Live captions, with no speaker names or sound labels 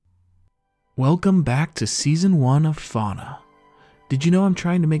Welcome back to Season 1 of Fauna. Did you know I'm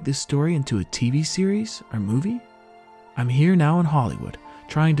trying to make this story into a TV series or movie? I'm here now in Hollywood,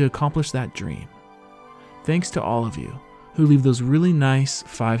 trying to accomplish that dream. Thanks to all of you who leave those really nice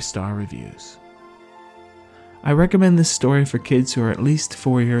 5-star reviews. I recommend this story for kids who are at least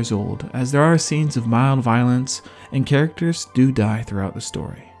 4 years old, as there are scenes of mild violence and characters do die throughout the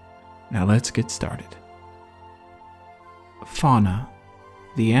story. Now let's get started. Fauna,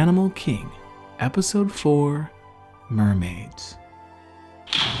 the Animal King, Episode 4, Mermaids.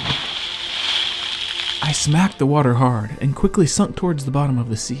 I smacked the water hard and quickly sunk towards the bottom of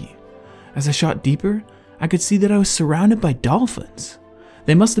the sea. As I shot deeper, I could see that I was surrounded by dolphins.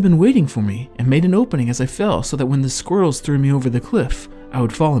 They must have been waiting for me and made an opening as I fell so that when the squirrels threw me over the cliff, I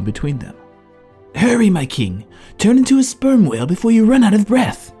would fall in between them. "Hurry, my king! Turn into a sperm whale before you run out of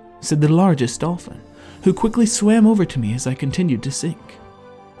breath," said the largest dolphin, who quickly swam over to me as I continued to sink.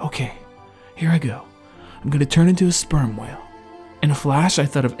 Okay, here I go. I'm going to turn into a sperm whale. In a flash, I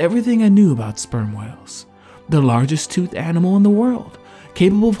thought of everything I knew about sperm whales. The largest toothed animal in the world,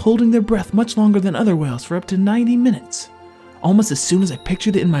 capable of holding their breath much longer than other whales for up to 90 minutes. Almost as soon as I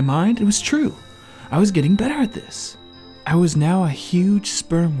pictured it in my mind, it was true. I was getting better at this. I was now a huge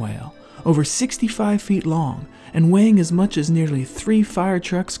sperm whale, over 65 feet long, and weighing as much as nearly 3 fire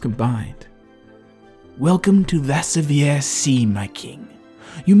trucks combined. "Welcome to Vassivier Sea, my king.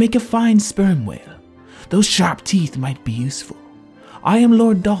 You make a fine sperm whale. Those sharp teeth might be useful. I am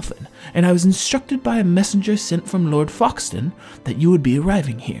Lord Dolphin, and I was instructed by a messenger sent from Lord Foxton that you would be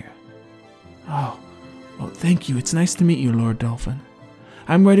arriving here." "Oh, well, thank you. It's nice to meet you, Lord Dolphin.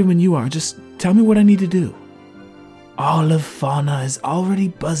 I'm ready when you are. Just tell me what I need to do." "All of Fauna is already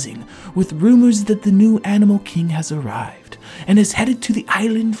buzzing with rumors that the new Animal King has arrived and is headed to the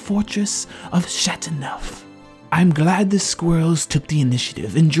island fortress of Chateauneuf. I'm glad the squirrels took the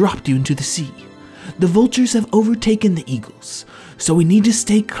initiative and dropped you into the sea. The vultures have overtaken the eagles, so we need to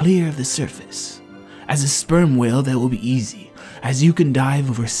stay clear of the surface. As a sperm whale, that will be easy, as you can dive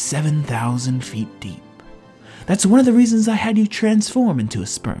over 7,000 feet deep. That's one of the reasons I had you transform into a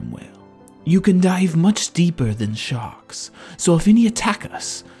sperm whale. You can dive much deeper than sharks, so if any attack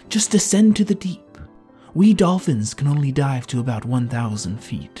us, just descend to the deep. We dolphins can only dive to about 1,000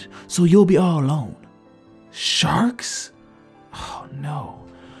 feet, so you'll be all alone." "Sharks? Oh no.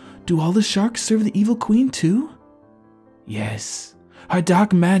 Do all the sharks serve the evil queen too?" "Yes. Her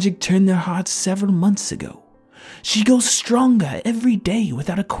dark magic turned their hearts several months ago. She goes stronger every day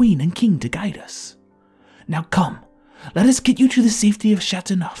without a queen and king to guide us. Now come, let us get you to the safety of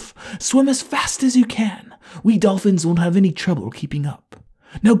Chateauneuf. Swim as fast as you can. We dolphins won't have any trouble keeping up.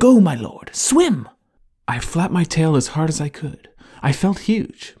 Now go, my lord, swim!" I flapped my tail as hard as I could. I felt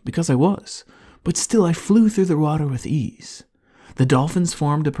huge, because I was, but still I flew through the water with ease. The dolphins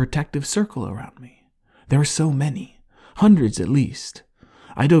formed a protective circle around me. There were so many, hundreds at least.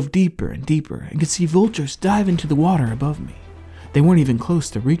 I dove deeper and deeper and could see vultures dive into the water above me. They weren't even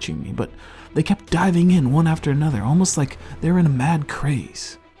close to reaching me, but they kept diving in one after another, almost like they were in a mad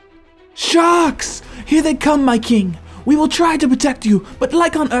craze. "Sharks! Here they come, my king! We will try to protect you, but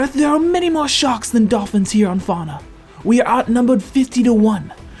like on Earth, there are many more sharks than dolphins here on Fauna. We are outnumbered 50 to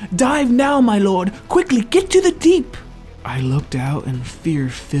 1. Dive now, my lord! Quickly, get to the deep!" I looked out and fear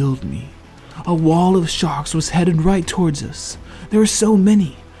filled me. A wall of sharks was headed right towards us. There were so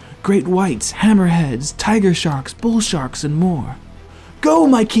many. Great whites, hammerheads, tiger sharks, bull sharks, and more. "Go,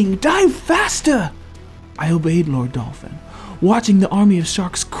 my king! Dive faster!" I obeyed Lord Dolphin, watching the army of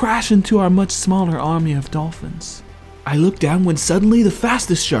sharks crash into our much smaller army of dolphins. I looked down when suddenly the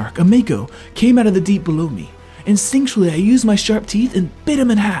fastest shark, a mako, came out of the deep below me. Instinctually, I used my sharp teeth and bit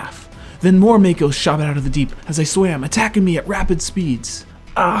him in half. Then more makos shot out of the deep as I swam, attacking me at rapid speeds.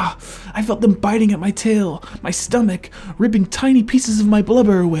 I felt them biting at my tail, my stomach, ripping tiny pieces of my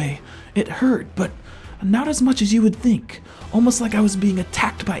blubber away. It hurt, but not as much as you would think, almost like I was being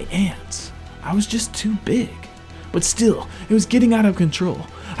attacked by ants. I was just too big. But still, it was getting out of control.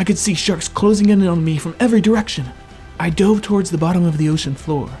 I could see sharks closing in on me from every direction. I dove towards the bottom of the ocean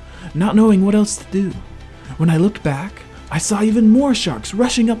floor, not knowing what else to do. When I looked back, I saw even more sharks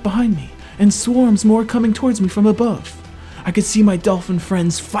rushing up behind me, and swarms more coming towards me from above. I could see my dolphin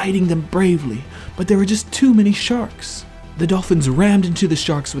friends fighting them bravely, but there were just too many sharks. The dolphins rammed into the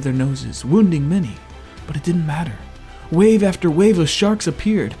sharks with their noses, wounding many, but it didn't matter. Wave after wave of sharks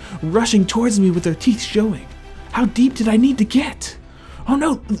appeared, rushing towards me with their teeth showing. How deep did I need to get? "Oh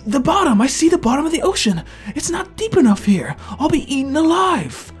no, the bottom! I see the bottom of the ocean! It's not deep enough here! I'll be eaten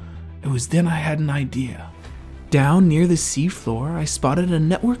alive!" It was then I had an idea. Down near the sea floor, I spotted a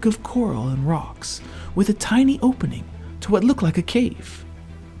network of coral and rocks, with a tiny opening to what looked like a cave.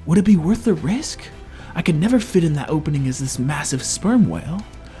 Would it be worth the risk? I could never fit in that opening as this massive sperm whale.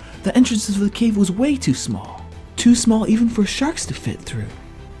 The entrance of the cave was way too small even for sharks to fit through.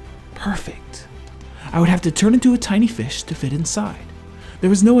 Perfect. I would have to turn into a tiny fish to fit inside. There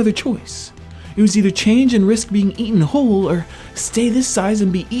was no other choice. It was either change and risk being eaten whole, or stay this size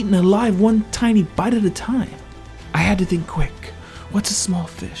and be eaten alive one tiny bite at a time. I had to think quick. What's a small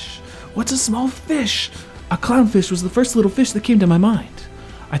fish? What's a small fish? A clownfish was the first little fish that came to my mind.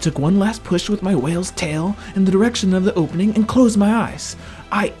 I took one last push with my whale's tail in the direction of the opening and closed my eyes.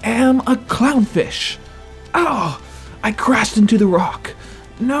 I am a clownfish. Oh, I crashed into the rock.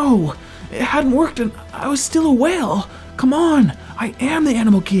 No, it hadn't worked and I was still a whale. Come on, I am the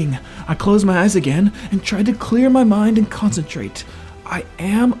Animal King. I closed my eyes again and tried to clear my mind and concentrate. I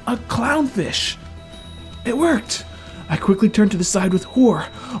am a clownfish. It worked. I quickly turned to the side with horror.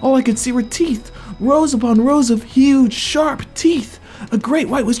 All I could see were teeth, rows upon rows of huge, sharp teeth. A great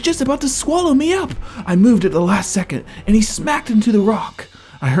white was just about to swallow me up. I moved at the last second, and he smacked into the rock.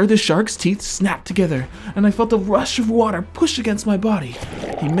 I heard the shark's teeth snap together, and I felt a rush of water push against my body.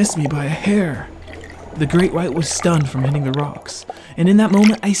 He missed me by a hair. The great white was stunned from hitting the rocks, and in that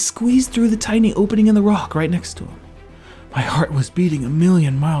moment I squeezed through the tiny opening in the rock right next to him. My heart was beating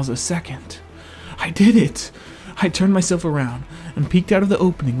 1,000,000 miles a second. I did it! I turned myself around and peeked out of the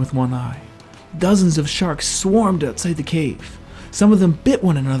opening with one eye. Dozens of sharks swarmed outside the cave. Some of them bit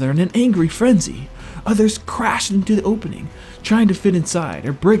one another in an angry frenzy. Others crashed into the opening, trying to fit inside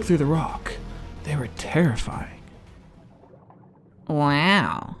or break through the rock. They were terrifying.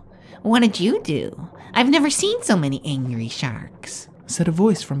 Wow. What did you do? I've never seen so many angry sharks, said a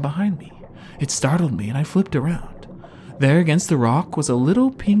voice from behind me. It startled me and I flipped around. There against the rock was a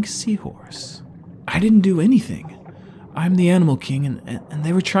little pink seahorse. I didn't do anything. I'm the Animal King and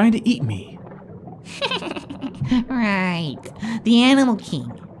they were trying to eat me. Right, the Animal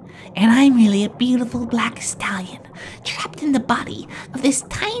King. And I'm really a beautiful black stallion trapped in the body of this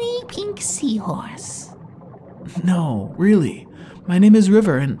tiny pink seahorse. No, really. My name is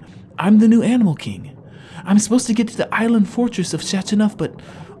River and I'm the new Animal King. I'm supposed to get to the island fortress of Shachanuf, but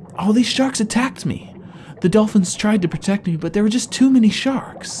all these sharks attacked me. The dolphins tried to protect me, but there were just too many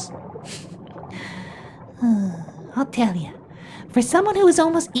sharks. I'll tell you, for someone who was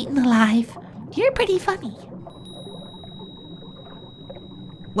almost eaten alive, you're pretty funny.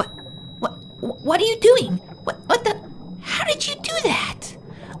 What are you doing? What the? How did you do that?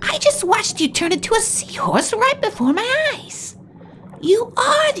 I just watched you turn into a seahorse right before my eyes. You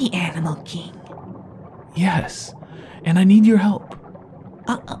are the Animal King. Yes, and I need your help.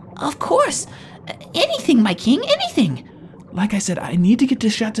 Of course. Anything, my king, anything. Like I said, I need to get to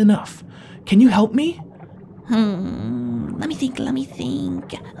Shachanuf. Can you help me? Let me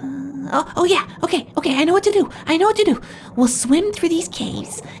think. Oh yeah, okay, I know what to do. We'll swim through these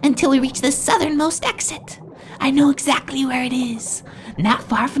caves until we reach the southernmost exit. I know exactly where it is. Not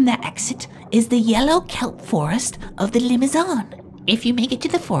far from that exit is the yellow kelp forest of the Limazon. If you make it to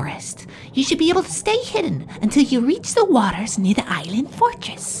the forest, you should be able to stay hidden until you reach the waters near the island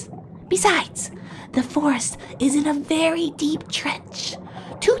fortress. Besides, the forest is in a very deep trench.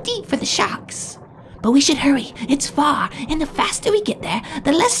 Too deep for the sharks. But we should hurry. It's far, and the faster we get there,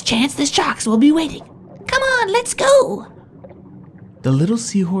 the less chance the sharks will be waiting. Come on, let's go! The little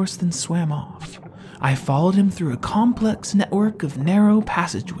seahorse then swam off. I followed him through a complex network of narrow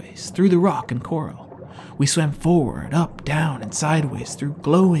passageways through the rock and coral. We swam forward, up, down, and sideways through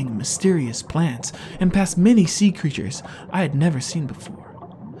glowing, mysterious plants and past many sea creatures I had never seen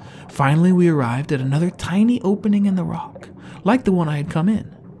before. Finally, we arrived at another tiny opening in the rock, like the one I had come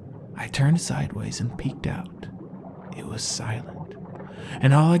in. I turned sideways and peeked out. It was silent,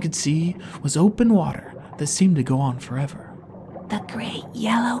 and all I could see was open water that seemed to go on forever. The great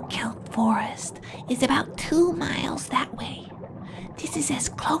yellow kelp forest is about 2 miles that way. This is as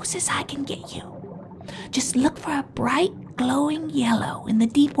close as I can get you. Just look for a bright, glowing yellow in the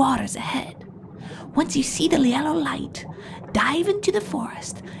deep waters ahead. Once you see the yellow light, dive into the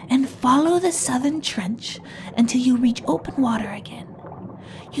forest and follow the southern trench until you reach open water again.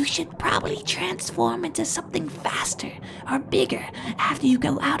 You should probably transform into something faster or bigger after you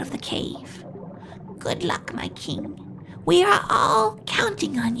go out of the cave. Good luck, my king. We are all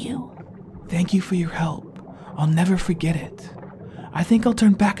counting on you. Thank you for your help. I'll never forget it. I think I'll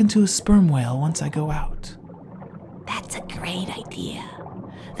turn back into a sperm whale once I go out. That's a great idea.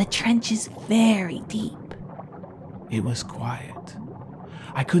 The trench is very deep. It was quiet.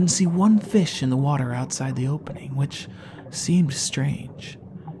 I couldn't see one fish in the water outside the opening, which seemed strange.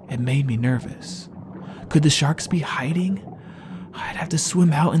 It made me nervous. Could the sharks be hiding? I'd have to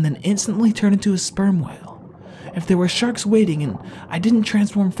swim out and then instantly turn into a sperm whale. If there were sharks waiting and I didn't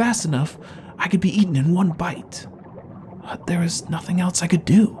transform fast enough, I could be eaten in one bite. But there was nothing else I could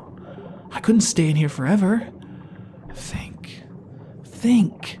do. I couldn't stay in here forever. Think.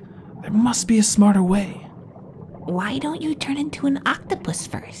 There must be a smarter way. Why don't you turn into an octopus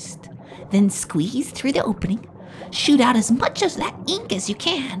first? Then squeeze through the opening, shoot out as much of that ink as you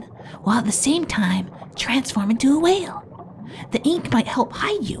can, while at the same time transform into a whale. The ink might help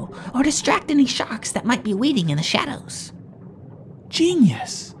hide you or distract any sharks that might be waiting in the shadows.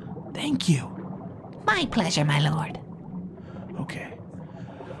 Genius! Thank you. My pleasure, my lord. Okay.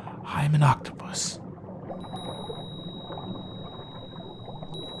 I'm an octopus.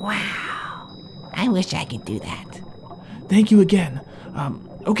 Wow. I wish I could do that. Thank you again.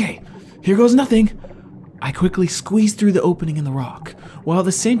 Okay. Here goes nothing. I quickly squeezed through the opening in the rock, while at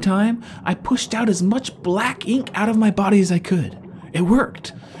the same time, I pushed out as much black ink out of my body as I could. It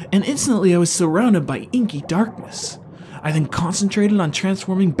worked, and instantly I was surrounded by inky darkness. I then concentrated on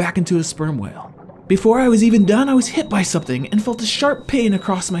transforming back into a sperm whale. Before I was even done, I was hit by something and felt a sharp pain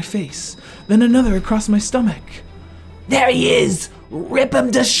across my face, then another across my stomach. There he is! Rip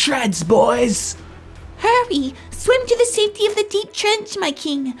him to shreds, boys! Hurry! Swim to the safety of the deep trench, my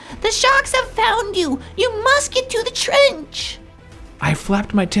king. The sharks have found you. You must get to the trench. I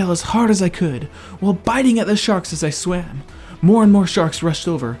flapped my tail as hard as I could, while biting at the sharks as I swam. More and more sharks rushed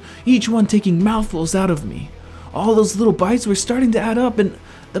over, each one taking mouthfuls out of me. All those little bites were starting to add up, and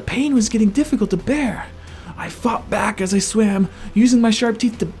the pain was getting difficult to bear. I fought back as I swam, using my sharp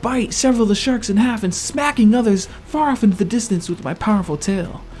teeth to bite several of the sharks in half and smacking others far off into the distance with my powerful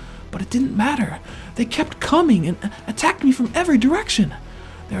tail. But it didn't matter. They kept coming and attacked me from every direction.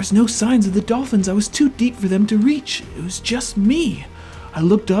 There was no signs of the dolphins. I was too deep for them to reach. It was just me. I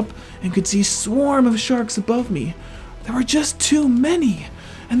looked up and could see a swarm of sharks above me. There were just too many,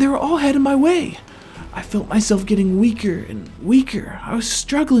 and they were all heading my way. I felt myself getting weaker and weaker. I was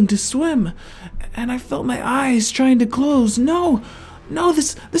struggling to swim, and I felt my eyes trying to close. No,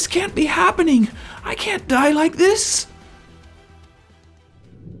 this can't be happening. I can't die like this.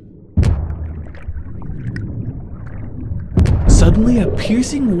 Suddenly, a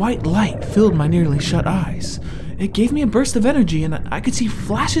piercing white light filled my nearly shut eyes. It gave me a burst of energy, and I could see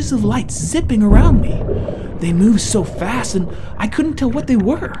flashes of light zipping around me. They moved so fast, and I couldn't tell what they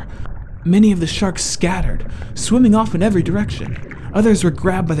were. Many of the sharks scattered, swimming off in every direction. Others were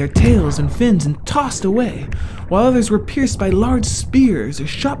grabbed by their tails and fins and tossed away, while others were pierced by large spears or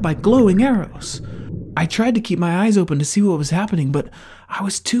shot by glowing arrows. I tried to keep my eyes open to see what was happening, but I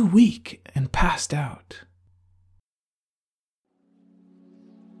was too weak and passed out.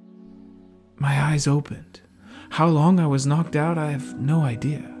 My eyes opened. How long I was knocked out, I have no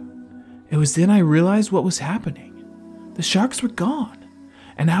idea. It was then I realized what was happening. The sharks were gone,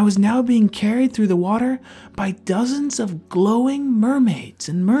 and I was now being carried through the water by dozens of glowing mermaids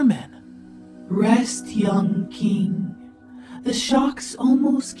and mermen. Rest, young king. The sharks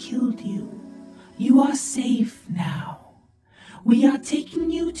almost killed you. You are safe now. We are taking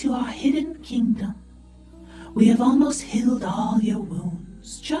you to our hidden kingdom. We have almost healed all your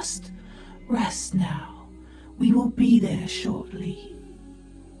wounds. Just rest now. We will be there shortly.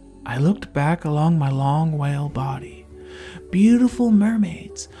 I looked back along my long whale body. Beautiful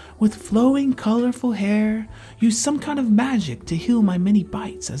mermaids with flowing, colorful hair used some kind of magic to heal my many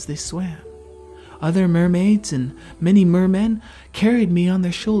bites as they swam. Other mermaids and many mermen carried me on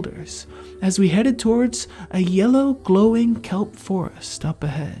their shoulders as we headed towards a yellow, glowing kelp forest up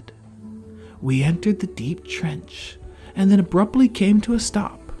ahead. We entered the deep trench and then abruptly came to a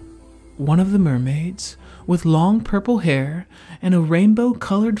stop. One of the mermaids, with long purple hair and a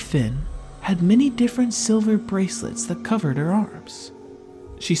rainbow-colored fin, had many different silver bracelets that covered her arms.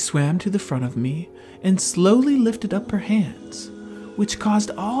 She swam to the front of me and slowly lifted up her hands, which caused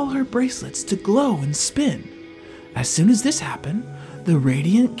all her bracelets to glow and spin. As soon as this happened, the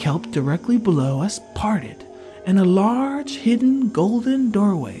radiant kelp directly below us parted, and a large, hidden golden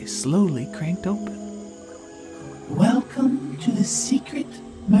doorway slowly cranked open. Welcome to the secret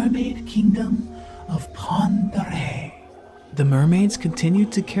mermaid kingdom of Ponderay. The mermaids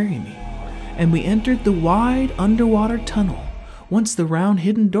continued to carry me, and we entered the wide underwater tunnel once the round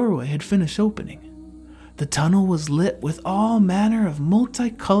hidden doorway had finished opening. The tunnel was lit with all manner of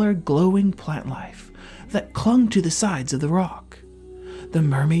multicolored glowing plant life that clung to the sides of the rock. The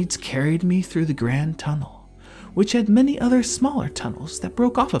mermaids carried me through the grand tunnel, which had many other smaller tunnels that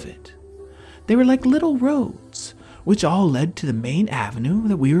broke off of it. They were like little roads, which all led to the main avenue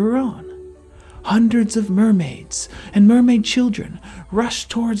that we were on. Hundreds of mermaids and mermaid children rushed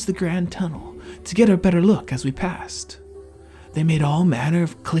towards the grand tunnel to get a better look as we passed. They made all manner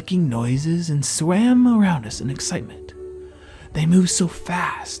of clicking noises and swam around us in excitement. They moved so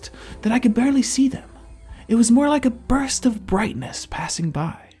fast that I could barely see them. It was more like a burst of brightness passing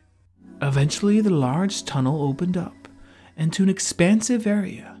by. Eventually, the large tunnel opened up into an expansive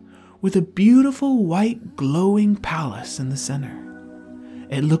area with a beautiful white glowing palace in the center.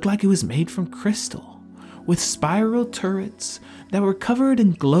 It looked like it was made from crystal, with spiral turrets that were covered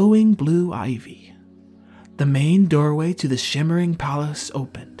in glowing blue ivy. The main doorway to the shimmering palace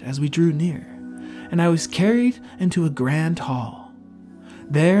opened as we drew near, and I was carried into a grand hall.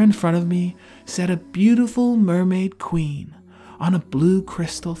 There in front of me sat a beautiful mermaid queen on a blue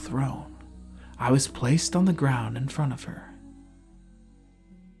crystal throne. I was placed on the ground in front of her.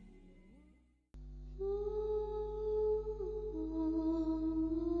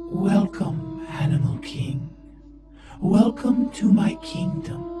 Welcome, Animal King. Welcome to my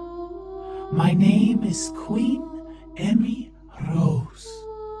kingdom. My name is Queen Emmy Rose.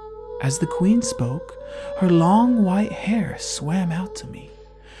 As the queen spoke, her long white hair swam out to me,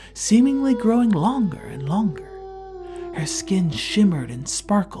 seemingly growing longer and longer. Her skin shimmered and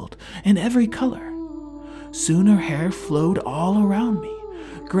sparkled in every color. Soon her hair flowed all around me,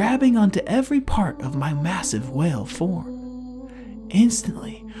 grabbing onto every part of my massive whale form.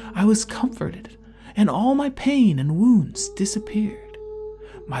 Instantly, I was comforted, and all my pain and wounds disappeared.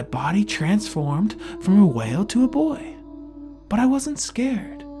 My body transformed from a whale to a boy. But I wasn't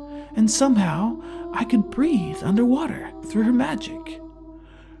scared, and somehow I could breathe underwater through her magic.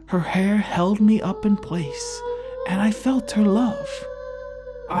 Her hair held me up in place, and I felt her love.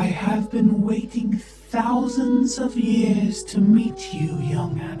 I have been waiting thousands of years to meet you,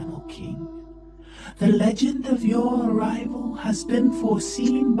 young Animal King. The legend of your arrival has been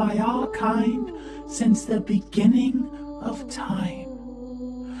foreseen by our kind since the beginning of time.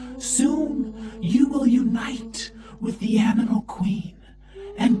 Soon you will unite with the Animal Queen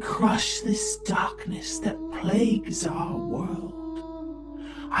and crush this darkness that plagues our world.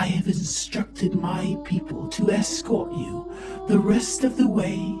 I have instructed my people to escort you the rest of the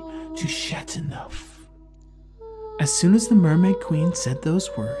way to Chateauneuf. As soon as the Mermaid Queen said those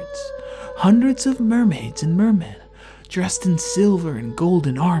words, hundreds of mermaids and mermen, dressed in silver and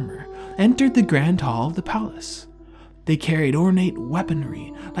golden armor, entered the grand hall of the palace. They carried ornate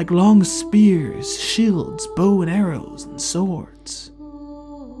weaponry like long spears, shields, bow and arrows, and swords.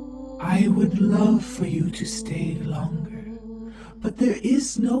 I would love for you to stay longer, but there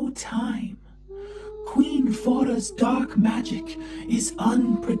is no time. Queen Faura's dark magic is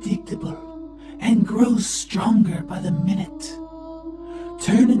unpredictable and grows stronger by the minute.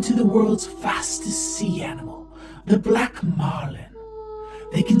 Turn into the world's fastest sea animal, the black marlin.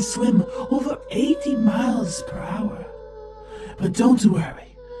 They can swim over 80 miles per hour. But don't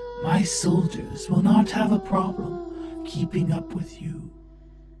worry, my soldiers will not have a problem keeping up with you.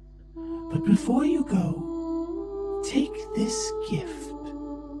 But before you go, take this gift.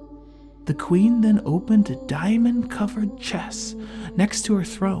 The queen then opened a diamond-covered chest next to her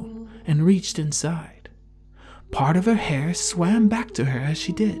throne and reached inside. Part of her hair swam back to her as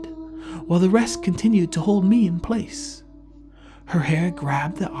she did, while the rest continued to hold me in place. Her hair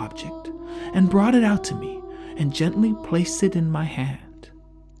grabbed the object and brought it out to me and gently placed it in my hand.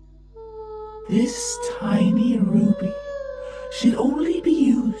 This tiny ruby should only be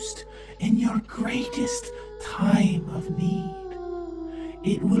used in your greatest time of need.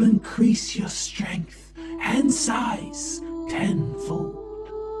 It will increase your strength and size tenfold.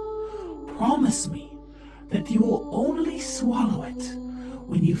 Promise me that you will only swallow it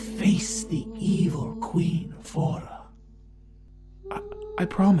when you face the evil Queen Fauna. I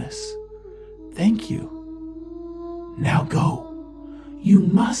promise. Thank you. Now go. You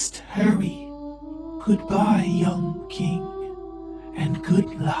must hurry. Goodbye, young king, and good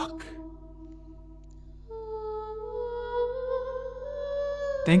luck.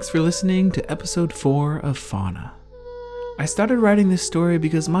 Thanks for listening to episode 4 of Fauna. I started writing this story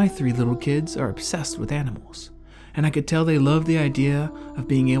because my 3 little kids are obsessed with animals, and I could tell they love the idea of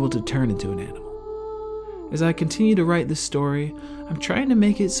being able to turn into an animal. As I continue to write this story, I'm trying to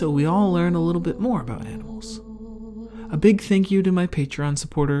make it so we all learn a little bit more about animals. A big thank you to my Patreon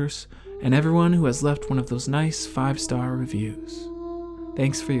supporters and everyone who has left one of those nice 5-star reviews.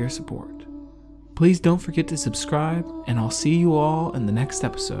 Thanks for your support. Please don't forget to subscribe, and I'll see you all in the next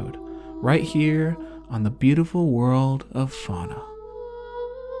episode, right here on the beautiful world of Fauna.